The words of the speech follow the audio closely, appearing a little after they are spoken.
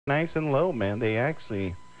nice and low, man. They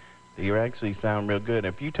actually sound real good.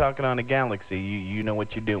 If you're talking on a Galaxy, you know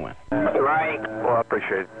what you're doing. Right. Well, I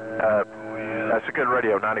appreciate it. That's a good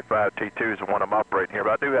radio. 95 T2 is the one I'm operating here,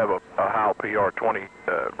 but I do have a Heil PR20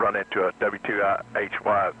 run into a W2HY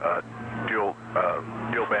dual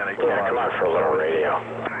band equalizer. Yeah, come on for a little radio.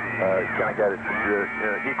 Kind of got it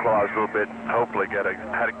equalized a little bit. Hopefully, got a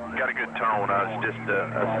good tone. I'm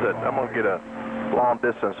gonna get a long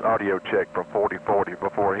distance audio check from 4040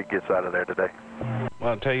 before he gets out of there today.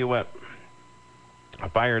 Well, I'll tell you what. I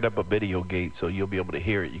fired up a video gate so you'll be able to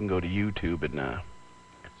hear it. You can go to YouTube and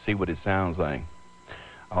see what it sounds like.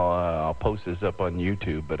 I'll post this up on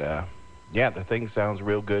YouTube, but yeah, the thing sounds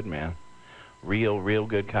real good, man. Real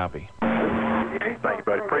good copy. Thank you,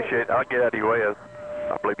 buddy. Appreciate it. I'll get out of your way.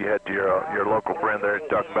 I believe you had to your local friend there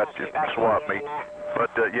talk about your swap meet.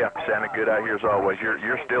 But yeah, sounding good out here as always.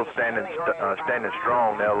 You're still standing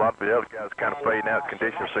strong now. A lot of the other guys kind of fading out.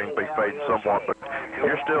 Conditions seem to be fading somewhat, but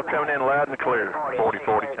you're still coming in loud and clear.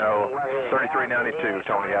 4040, 3392.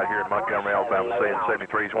 Tony out here in Montgomery, Alabama, saying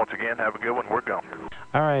 73s. Once again, have a good one. We're gone.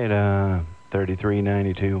 All right,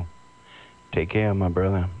 3392. Take care, my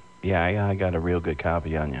brother. Yeah, I got a real good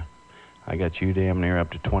copy on you. I got you damn near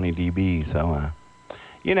up to 20 dB, so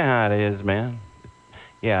you know how it is, man.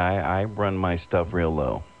 Yeah, I run my stuff real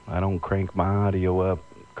low. I don't crank my audio up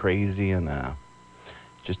crazy and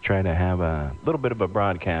just try to have a little bit of a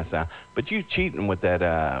broadcast out. But you cheating with that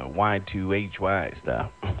Y2HY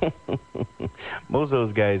stuff. Most of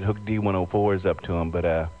those guys hook D104s up to them, but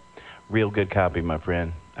real good copy, my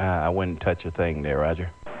friend. I wouldn't touch a thing there,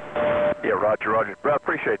 Roger. Yeah, Roger. I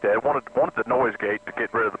appreciate that. I wanted the noise gate to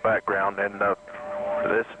get rid of the background, and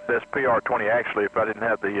this PR20 actually, if I didn't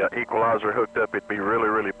have the equalizer hooked up, it'd be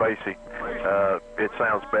really bassy. It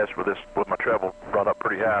sounds best with my treble brought up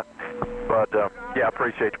pretty high. But yeah, I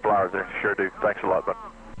appreciate the flowers there. Sure do. Thanks a lot, bud.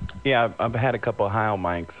 Yeah, I've had a couple of Heil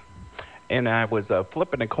mics, and I was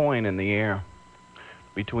flipping a coin in the air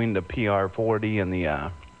between the PR40 and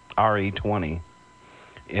the RE20,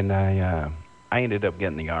 and I ended up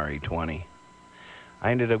getting the RE20.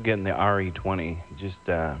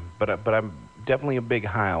 But I'm definitely a big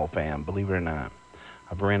Heil fan, believe it or not.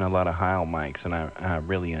 I've ran a lot of Heil mics, and I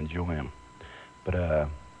really enjoy them. But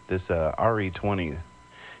this RE20,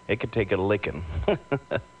 it could take a licking.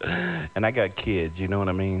 And I got kids, you know what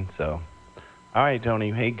I mean? So, all right,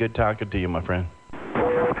 Tony. Hey, good talking to you, my friend.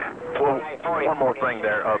 Well, one more thing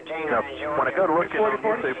there. Now, when I go to look at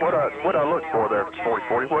YouTube, what I look for there,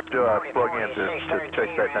 4040, what do I plug in to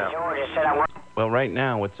chase that down? Well, right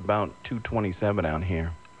now it's about 2:27 out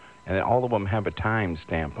here, and all of them have a time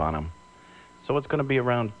stamp on them. So it's going to be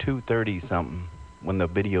around 2:30 something when the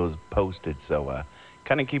video is posted. So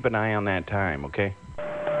kind of keep an eye on that time, okay?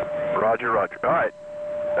 Roger. All right.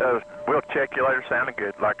 We'll check you later. Sounding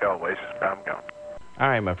good, like always. I'm gone. All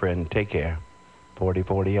right, my friend. Take care.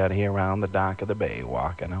 4040 out here around the dock of the bay,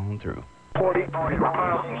 walking on through. 40. Hey,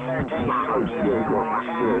 4040,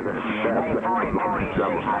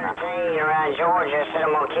 613 around Georgia. Set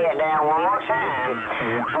them on kid down one more time.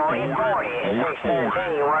 4040,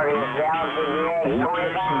 613, working this Galaxy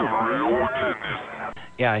 25.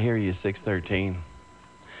 Yeah, I hear you, 613.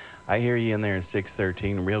 I hear you in there at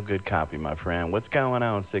 613. Real good copy, my friend. What's going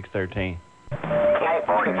on, 613? Hey,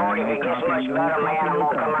 4040, if it gets much better, man, I'm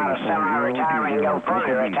going to come out of semi-retirement and go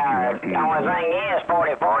fully retired. The only thing is,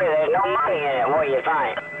 4040, there's no money in it. What do you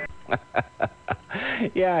think?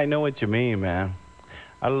 Yeah, I know what you mean, man.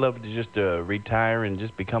 I'd love to just retire and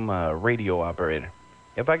just become a radio operator.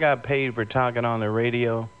 If I got paid for talking on the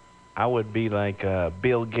radio, I would be like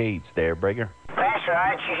Bill Gates there, Breaker. That's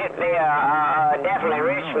right. You should be definitely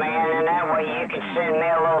rich, man, and that way you could send me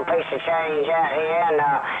a little piece of change out here, and,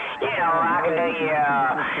 you know, I can do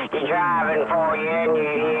your driving for you, and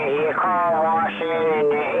your car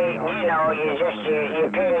washing, and, you know, your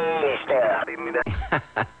penny stuff.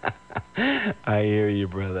 I hear you,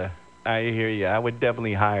 brother. I hear you. I would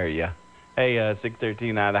definitely hire you. Hey,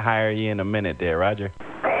 613, I'd hire you in a minute there, Roger.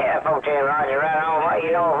 Yeah, 14, Roger, right on. Well,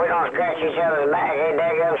 you know, if we don't scratch each other's back, hey,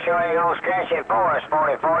 daggum sure ain't gonna scratch it for us,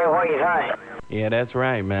 4040. What do you think? Yeah, that's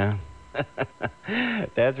right, man.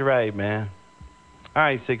 That's right, man. All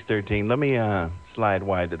right, 613, let me slide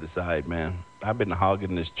wide to the side, man. I've been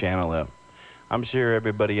hogging this channel up. I'm sure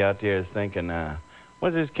everybody out there is thinking,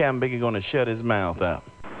 when's this Captain Biggie gonna shut his mouth up?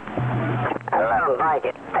 Let them think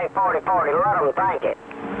it. Hey, 4040, let them think it.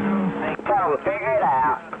 Tell them figure it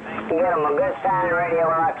out. Get them a good sounding radio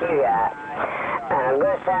like you got, and a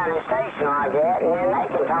good sounding station like that, and then they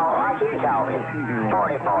can talk like you talking.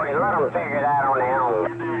 4040, let them figure it out on their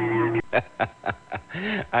own.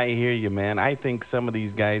 I hear you, man. I think some of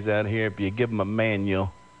these guys out here, if you give them a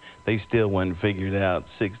manual, They still wouldn't figure it out.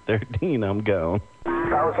 613, I'm gone.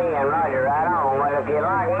 OT and Roger, right on. Well, if you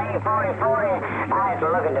like me, 4040, I have to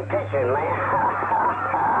look at the pictures, man.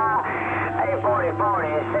 Hey, 4040,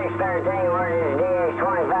 613, where is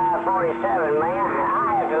DX2547, man?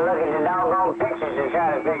 I have to look at the doggone pictures to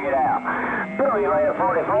try to figure it out. Blow you later,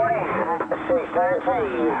 4040,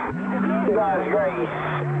 613. God's grace.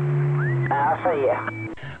 I'll see ya.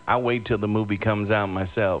 I wait till the movie comes out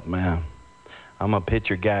myself, man. I'm a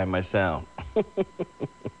picture guy myself. All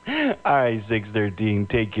right, 613.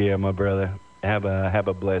 Take care, my brother. Have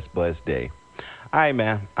a blessed day. All right,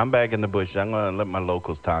 man. I'm back in the bush. I'm gonna let my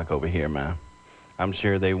locals talk over here, man. I'm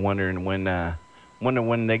sure they wondering when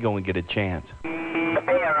they gonna get a chance.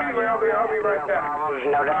 I'll be right back.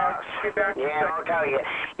 No doubt. Yeah, I'll tell you.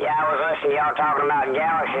 Yeah, I was listening to y'all talking about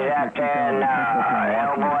galaxies out there, and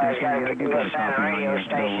old boy's got a good sound radio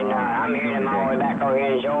station. I'm hearing him all the way back over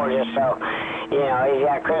here in Georgia, so, you know, he's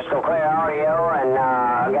got crystal clear audio, and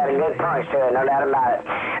got a good punch to it, no doubt about it.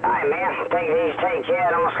 All right, man, take it easy, take care.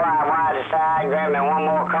 I'm going to slide wide aside, grab me one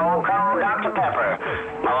more cold Dr. Pepper.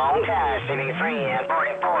 My long time civic friend,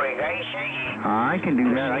 4040, great shaky. I can do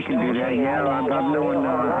that. Yeah, I've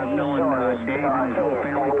known Dave and his whole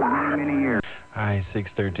family for many years. All right,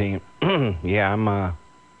 613. Yeah,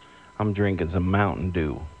 I'm drinking some Mountain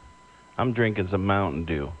Dew.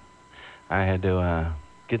 I had to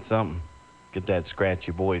get something, get that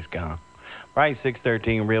scratchy voice gone. All right,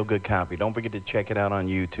 613, real good copy. Don't forget to check it out on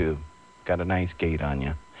YouTube. Got a nice gate on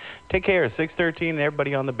you. Take care, 613, and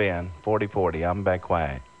everybody on the band. 4040. I'm back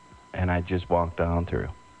quiet, and I just walked on through.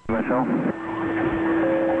 USO.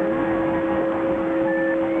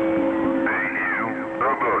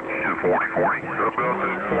 Subbuck 4040. Subbuck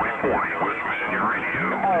 4040. West Virginia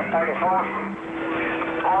Radio. 34.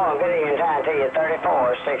 Oh, good evening time to you.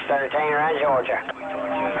 34, 613 around Georgia.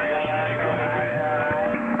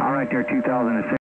 All right there, 2006.